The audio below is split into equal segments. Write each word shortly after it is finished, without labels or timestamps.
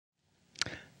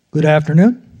Good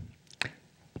afternoon.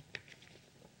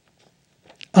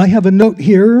 I have a note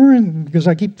here, because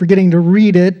I keep forgetting to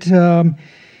read it,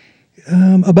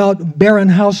 about Baron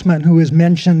Haussmann, who is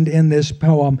mentioned in this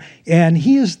poem. And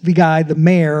he is the guy, the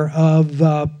mayor of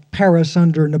Paris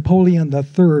under Napoleon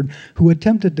III, who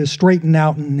attempted to straighten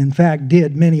out, and in fact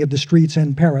did, many of the streets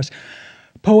in Paris.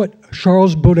 Poet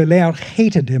Charles Baudelaire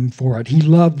hated him for it. He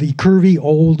loved the curvy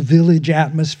old village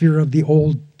atmosphere of the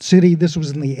old city. This was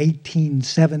in the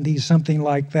 1870s, something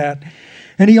like that.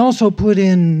 And he also put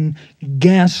in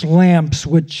gas lamps,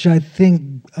 which I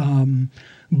think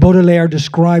Baudelaire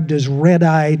described as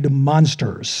red-eyed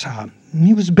monsters.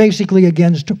 He was basically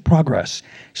against progress.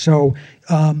 So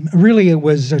really it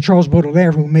was Charles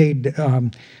Baudelaire who made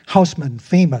Haussmann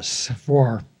famous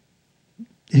for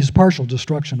his partial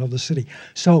destruction of the city.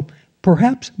 So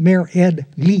perhaps Mayor Ed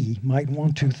Lee might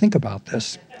want to think about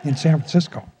this in San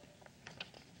Francisco.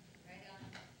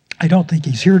 I don't think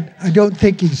he's here. I don't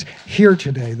think he's here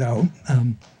today, though.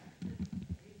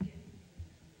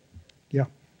 Yeah.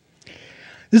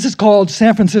 This is called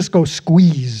San Francisco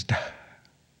Squeezed.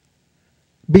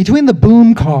 Between the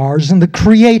boom cars and the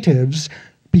creatives,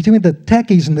 between the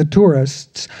techies and the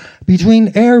tourists, between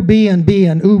Airbnb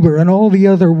and Uber and all the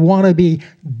other wannabe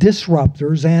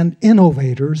disruptors and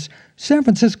innovators, San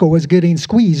Francisco is getting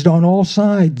squeezed on all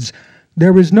sides.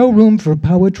 There is no room for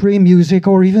poetry, music,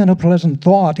 or even a pleasant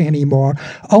thought anymore.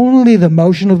 Only the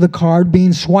motion of the card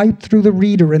being swiped through the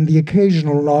reader and the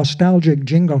occasional nostalgic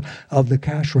jingle of the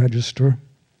cash register.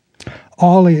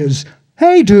 All is,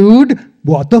 hey dude,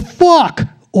 what the fuck?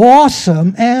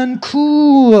 Awesome and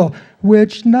cool,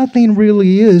 which nothing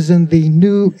really is in the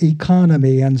new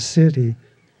economy and city.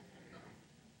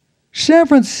 San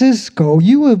Francisco,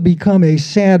 you have become a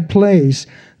sad place.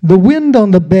 The wind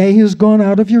on the bay has gone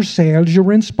out of your sails,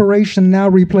 your inspiration now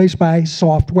replaced by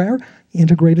software,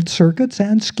 integrated circuits,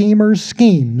 and schemers'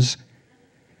 schemes.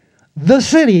 The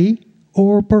city,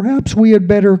 or perhaps we had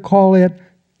better call it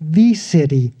the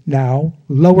city now,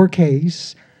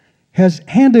 lowercase, has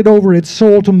handed over its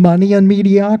soul to money and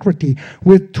mediocrity,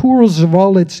 with tours of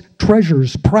all its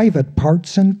treasures, private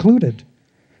parts included.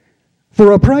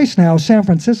 For a price now, San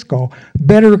Francisco,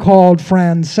 better called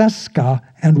Francesca,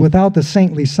 and without the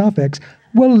saintly suffix,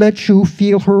 will let you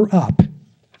feel her up.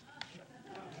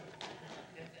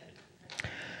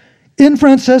 In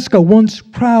Francesca, once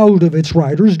proud of its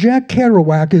writers, Jack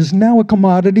Kerouac is now a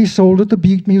commodity sold at the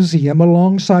Butte Museum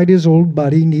alongside his old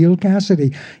buddy Neil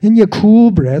Cassidy. In your cool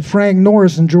breath, Frank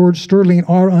Norris and George Sterling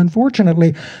are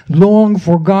unfortunately long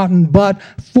forgotten, but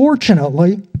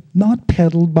fortunately not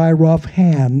peddled by rough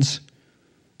hands.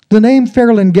 The name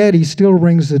Ferlinghetti still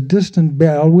rings a distant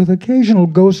bell with occasional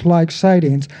ghost-like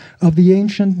sightings of the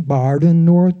ancient bard in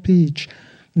North Beach.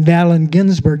 Allen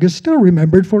Ginsberg is still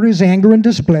remembered for his anger and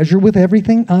displeasure with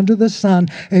everything under the sun,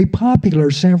 a popular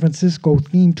San Francisco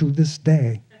theme to this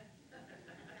day.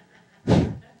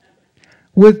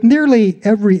 With nearly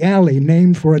every alley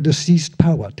named for a deceased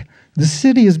poet, the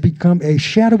city has become a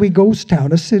shadowy ghost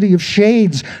town, a city of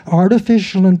shades,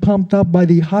 artificial and pumped up by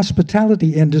the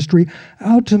hospitality industry,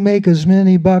 out to make as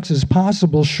many bucks as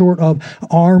possible short of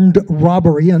armed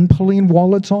robbery and pulling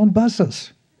wallets on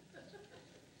buses.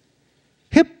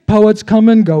 Hip poets come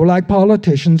and go like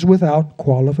politicians without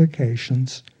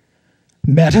qualifications.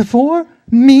 Metaphor,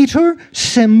 meter,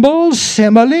 symbol,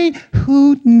 simile,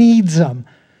 who needs them?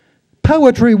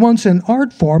 Poetry, once an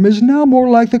art form, is now more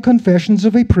like the confessions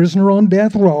of a prisoner on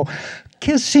death row.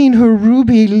 Kissing her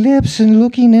ruby lips and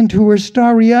looking into her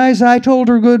starry eyes, I told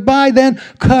her goodbye, then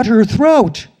cut her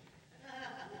throat.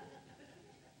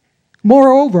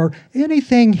 Moreover,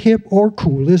 anything hip or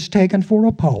cool is taken for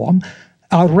a poem,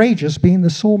 outrageous being the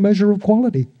sole measure of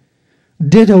quality.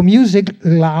 Ditto music,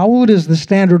 loud is the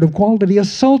standard of quality,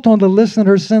 assault on the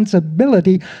listener's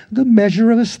sensibility, the measure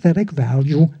of aesthetic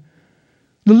value.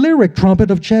 The lyric trumpet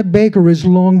of Chet Baker is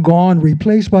long gone,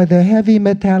 replaced by the heavy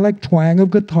metallic twang of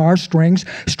guitar strings,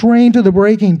 strained to the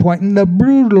breaking point, and the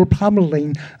brutal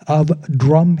pummeling of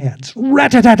drum heads.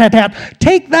 Rat-a-tat-tat-tat!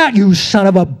 Take that, you son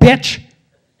of a bitch!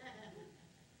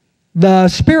 The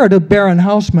spirit of Baron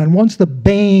Haussmann, once the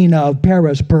bane of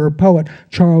Paris per poet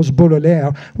Charles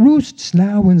Baudelaire, roosts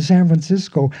now in San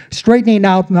Francisco, straightening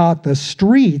out not the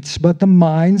streets, but the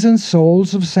minds and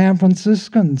souls of San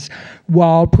Franciscans,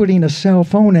 while putting a cell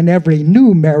phone in every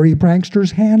new merry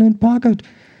prankster's hand and pocket.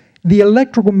 The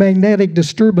electromagnetic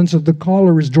disturbance of the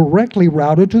caller is directly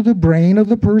routed to the brain of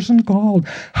the person called.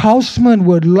 Haussmann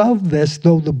would love this,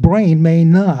 though the brain may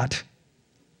not.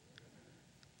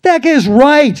 Deck is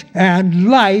right and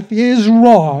life is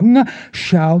wrong,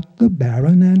 shout the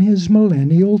Baron and his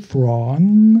millennial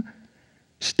throng.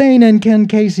 Staying in Ken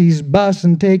Casey's bus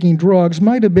and taking drugs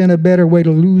might have been a better way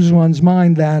to lose one's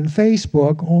mind than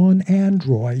Facebook on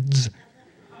androids.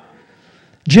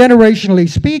 Generationally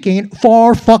speaking,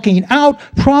 far fucking out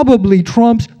probably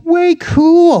trumps way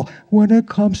cool when it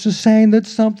comes to saying that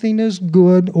something is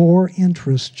good or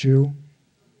interests you.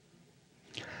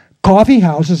 Coffee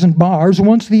houses and bars,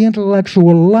 once the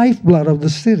intellectual lifeblood of the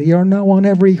city, are now on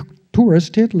every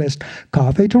tourist hit list.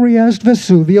 Café Trieste,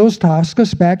 Vesuvius, Tosca,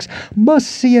 Specs,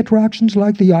 must-see attractions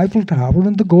like the Eiffel Tower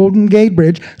and the Golden Gate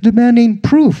Bridge demanding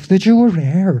proof that you were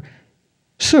there.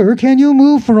 Sir, can you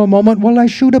move for a moment while I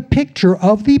shoot a picture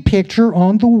of the picture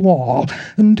on the wall?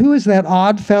 And who is that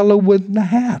odd fellow with the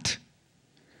hat?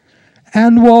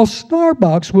 And while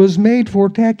Starbucks was made for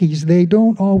techies, they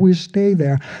don't always stay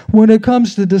there. When it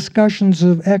comes to discussions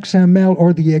of XML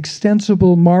or the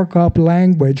extensible markup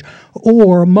language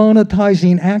or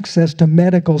monetizing access to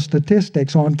medical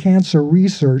statistics on cancer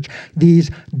research,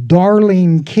 these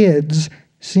darling kids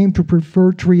seem to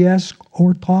prefer Trieste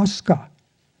or Tosca.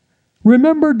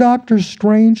 Remember Dr.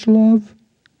 Strangelove?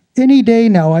 Any day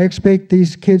now, I expect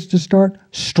these kids to start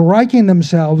striking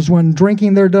themselves when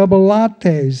drinking their double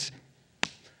lattes.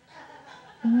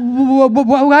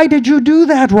 Why did you do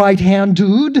that, right-hand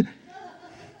dude?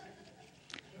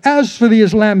 As for the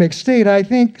Islamic State, I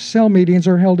think cell meetings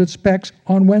are held at Specs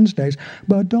on Wednesdays,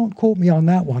 but don't quote me on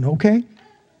that one, okay?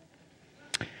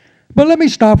 But let me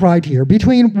stop right here.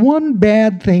 Between one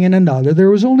bad thing and another, there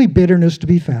was only bitterness to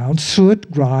be found, soot,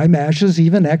 grime, ashes,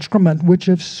 even excrement, which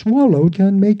if swallowed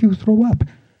can make you throw up.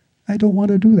 I don't want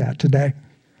to do that today.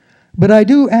 But I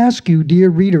do ask you, dear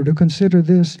reader, to consider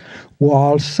this.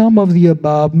 While some of the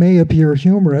above may appear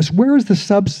humorous, where is the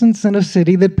substance in a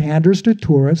city that panders to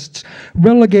tourists,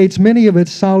 relegates many of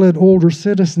its solid older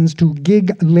citizens to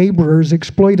gig laborers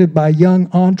exploited by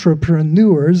young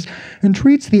entrepreneurs, and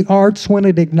treats the arts, when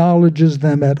it acknowledges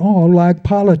them at all, like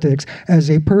politics,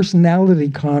 as a personality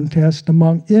contest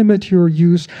among immature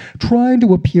youths trying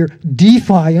to appear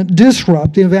defiant,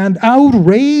 disruptive, and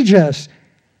outrageous?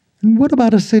 And what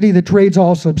about a city that trades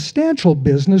all substantial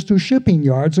business to shipping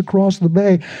yards across the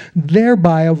bay,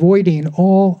 thereby avoiding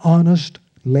all honest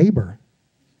labor?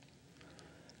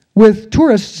 With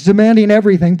tourists demanding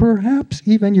everything, perhaps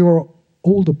even your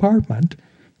old apartment,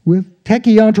 with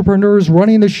techie entrepreneurs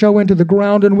running the show into the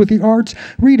ground, and with the arts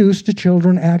reduced to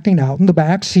children acting out in the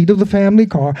back seat of the family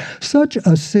car, such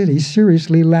a city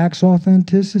seriously lacks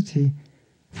authenticity.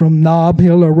 From Nob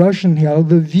Hill or Russian Hill,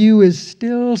 the view is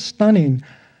still stunning.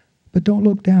 But don't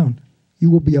look down. You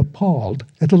will be appalled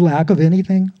at the lack of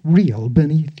anything real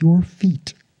beneath your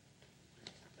feet.